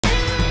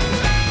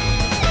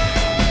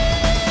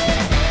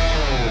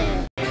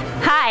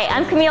Hi,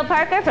 I'm Camille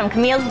Parker from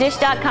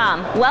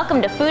Camille'sDish.com.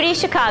 Welcome to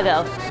Foodies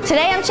Chicago.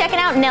 Today I'm checking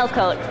out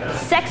Nellcote,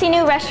 sexy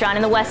new restaurant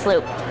in the West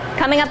Loop.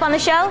 Coming up on the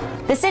show,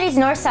 the city's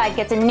north side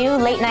gets a new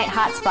late-night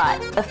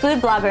hotspot. A food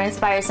blogger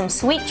inspires some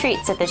sweet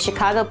treats at the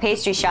Chicago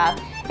pastry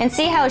shop, and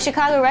see how a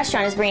Chicago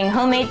restaurant is bringing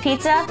homemade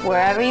pizza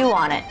wherever you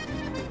want it.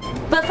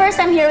 But first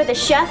I'm here with the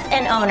chef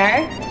and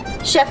owner,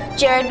 Chef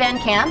Jared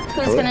VanCamp,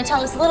 who's going to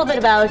tell us a little bit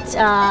about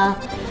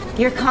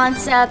your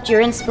concept,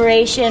 your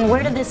inspiration.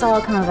 Where did this all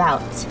come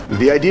about?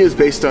 The idea is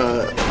based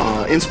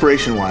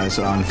inspiration-wise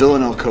on Villa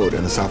Nellcote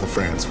in the south of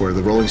France, where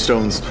the Rolling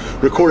Stones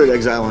recorded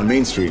Exile on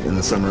Main Street in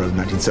the summer of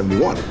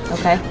 1971.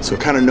 Okay. So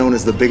kind of known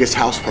as the biggest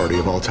house party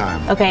of all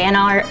time. Okay, and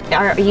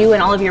are you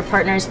and all of your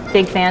partners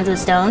big fans of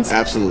the Stones?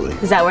 Absolutely.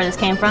 Is that where this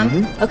came from?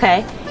 Mm-hmm.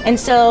 Okay, and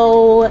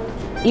so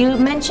you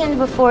mentioned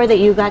before that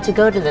you got to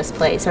go to this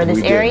place or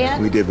this area?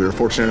 We did. We were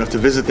fortunate enough to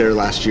visit there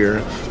last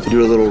year to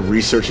do a little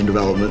research and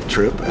development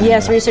trip.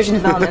 Yes, research and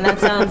development. That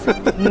sounds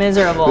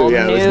miserable.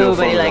 Yeah,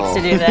 nobody likes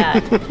to do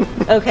that.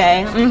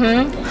 Okay.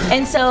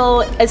 And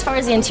so, as far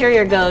as the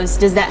interior goes,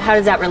 how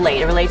does that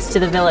relate? It relates to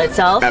the villa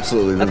itself?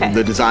 Absolutely. Okay.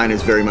 The design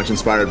is very much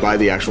inspired by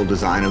the actual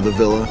design of the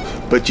villa,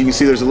 but you can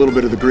see there's a little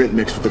bit of the grit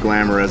mixed with the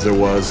glamour as there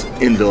was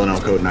in Villa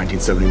Nellcote in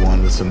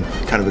 1971, with some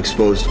kind of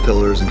exposed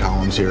pillars and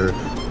columns here,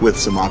 with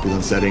some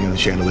opulent setting and the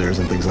chandeliers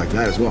and things like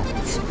that as well.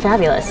 It's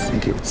fabulous.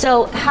 Thank you.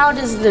 So how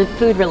does the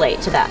food relate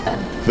to that then?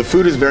 The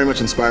food is very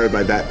much inspired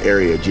by that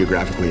area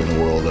geographically in the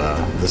world.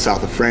 The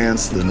south of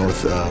France, the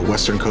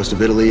northwestern coast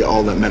of Italy,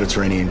 all that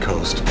Mediterranean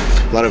coast.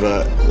 A lot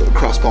of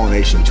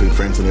cross-pollination between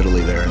France and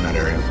Italy there in that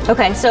area.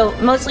 Okay, so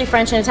mostly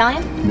French and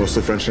Italian?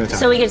 Mostly French and Italian.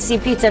 So we get to see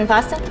pizza and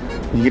pasta?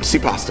 You get to see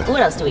pasta.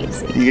 What else do we get to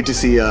see? You get to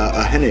see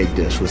a hen egg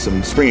dish with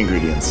some spring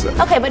ingredients.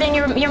 Okay, but in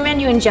your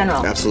menu in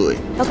general? Absolutely.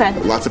 Okay.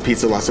 Lots of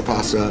pizza, lots of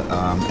pasta,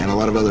 and a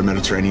lot of other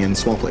Mediterranean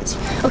small plates.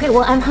 Okay,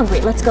 well, I'm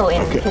hungry. Let's go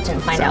in the kitchen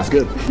and find out. Sounds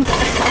good.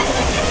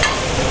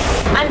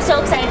 I'm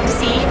so excited to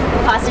see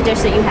the pasta dish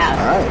that you have.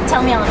 All right.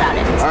 Tell me all about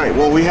it. All right,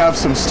 well, we have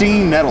some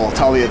stinging nettle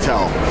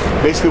tagliatelle.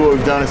 Basically what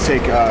we've done is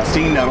take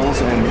stinging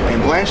nettles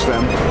and blanch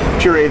them,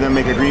 puree them,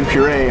 make a green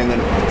puree, and then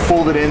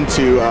fold it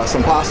into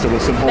some pasta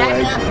with some whole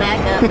egg.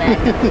 Back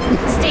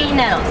up. Stinging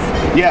nettles.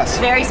 Yes.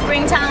 Very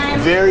springtime.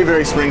 Very,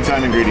 very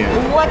springtime ingredient.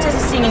 What does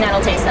a stinging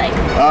nettle taste like?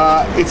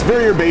 It's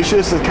very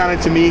herbaceous. It kind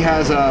of, to me,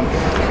 has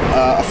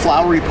a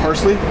flowery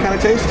parsley kind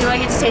of taste. Do I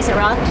get to taste it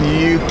raw?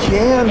 You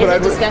can,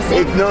 but Is it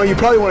disgusting? No, you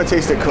probably want to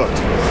taste it cooked.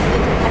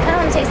 I kind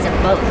of want to taste it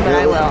both, but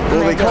I will.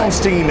 Well, they call them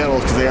stinging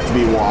nettles because they have to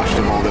be washed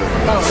and all their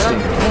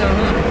sting.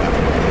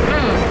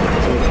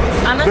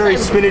 Very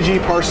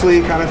spinachy, parsley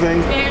kind of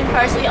thing. Spinach,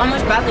 parsley,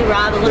 almost broccoli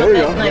raw, a little there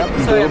you bit. Go. Like, yep.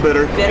 A little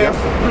bitter. Bitter. Yep.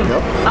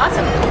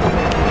 Awesome.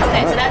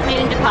 Okay, so that's made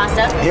into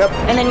pasta. Yep.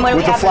 And then what do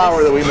we have? With the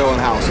flour that we mill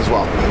in-house as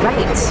well. Right,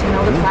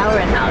 mill the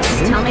flour in-house.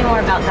 Tell me more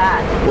about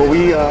that. Well,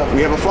 we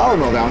have a flour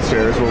mill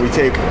downstairs where we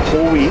take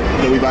whole wheat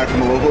that we buy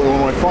from a local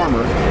Illinois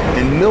farmer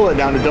and mill it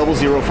down to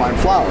 00 fine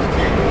flour.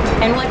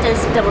 And what does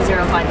 00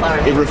 fine flour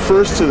mean? It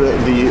refers to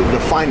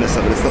the fineness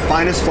of it. It's the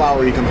finest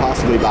flour you can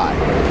possibly buy.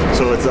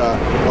 So it's a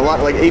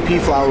lot like AP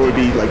flour would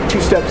be like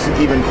 2 steps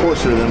even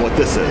coarser than what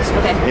this is.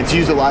 Okay. It's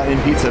used a lot in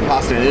pizza and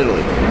pasta in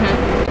Italy.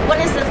 What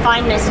does the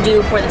fineness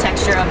do for the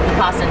texture of the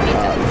pasta and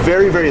pizza?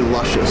 Very, very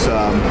luscious.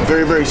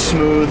 Very, very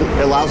smooth.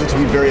 It allows it to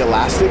be very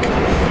elastic.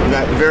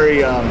 That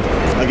very,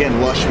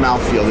 again, lush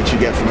mouthfeel that you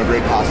get from a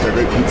great pasta, a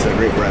great pizza, a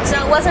great bread. So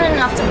it wasn't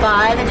enough to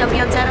buy the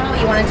WZero?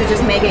 You wanted to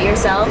just make it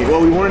yourself?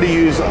 Well, we wanted to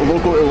use a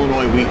local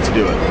Illinois wheat to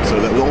do it. So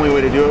that the only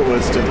way to do it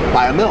was to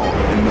buy a mill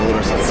and mill it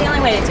ourselves. It's the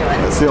only way to do it?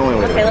 That's the only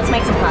way. Okay, let's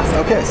make some pasta.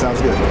 Okay,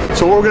 sounds good.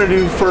 So what we're going to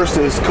do first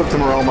is cook the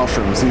morel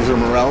mushrooms. These are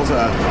morels.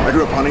 I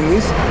grew up hunting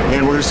these,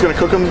 and we're just going to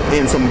cook them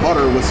in some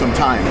butter with some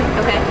thyme.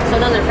 Okay, so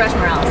those are fresh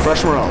morels?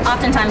 Fresh morels.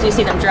 Oftentimes we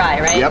see them dry,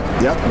 right? Yep.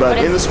 But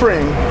in the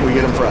spring, we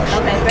get them fresh.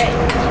 Okay, great.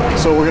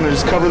 So we're going to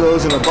just cover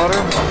those in the butter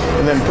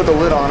and then put the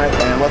lid on it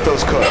and let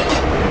those cook.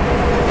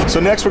 So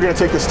next we're going to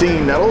take the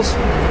stinging nettles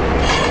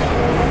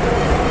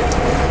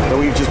that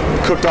we've just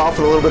cooked off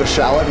with a little bit of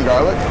shallot and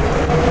garlic.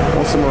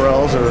 Once the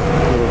morels are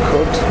a little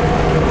cooked.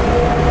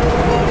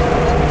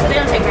 So they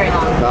don't take very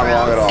long? Not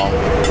long at all.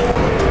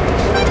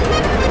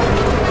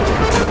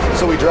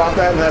 So we drop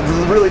that, and that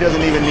really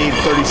doesn't even need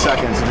 30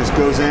 seconds. It just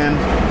goes in,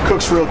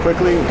 cooks real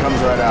quickly, and comes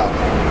right out.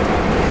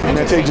 And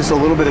then take just a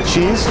little bit of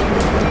cheese,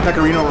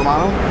 pecorino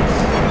romano,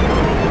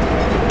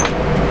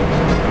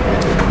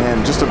 and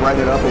just to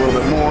brighten it up a little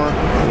bit more,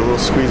 a little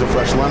squeeze of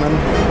fresh lemon.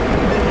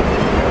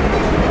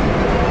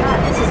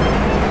 God, this is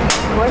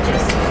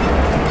gorgeous.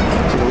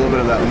 Take a little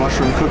bit of that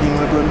mushroom cooking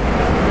liquid.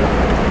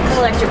 A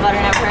little extra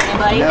butter never hurt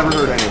anybody. Never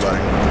hurt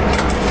anybody.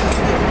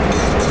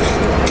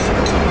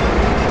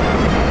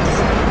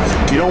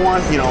 You don't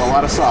want, a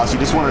lot of sauce. You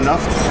just want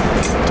enough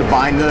to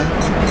bind the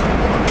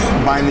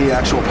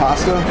actual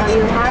pasta. Oh,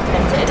 you have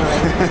been to Italy.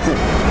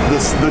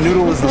 The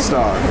noodle is the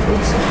star.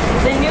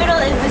 The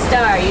noodle is the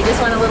star. You just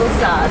want a little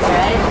sauce,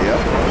 right? Yep.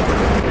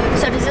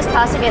 So does this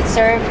pasta get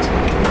served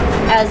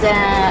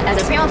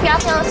as a primo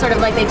piatto, sort of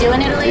like they do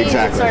in Italy.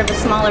 Exactly. It's sort of a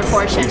smaller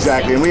portion.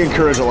 Exactly, and we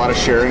encourage a lot of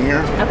sharing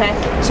here. Okay.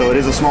 So it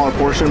is a smaller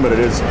portion, but it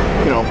is,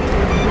 you know,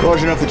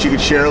 large enough that you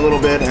could share a little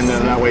bit, and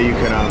then that way you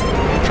can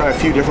try a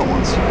few different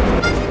ones.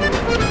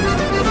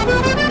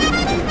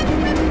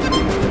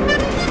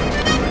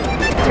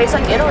 Tastes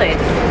like Italy.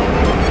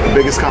 The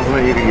biggest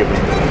compliment you can give me.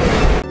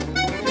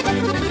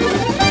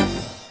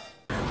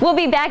 We'll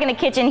be back in the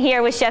kitchen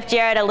here with Chef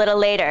Jared a little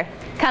later.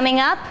 Coming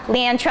up,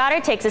 Leanne Trotter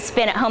takes a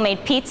spin at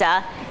homemade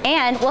pizza,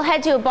 and we'll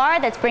head to a bar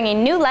that's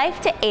bringing new life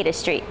to Ada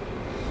Street.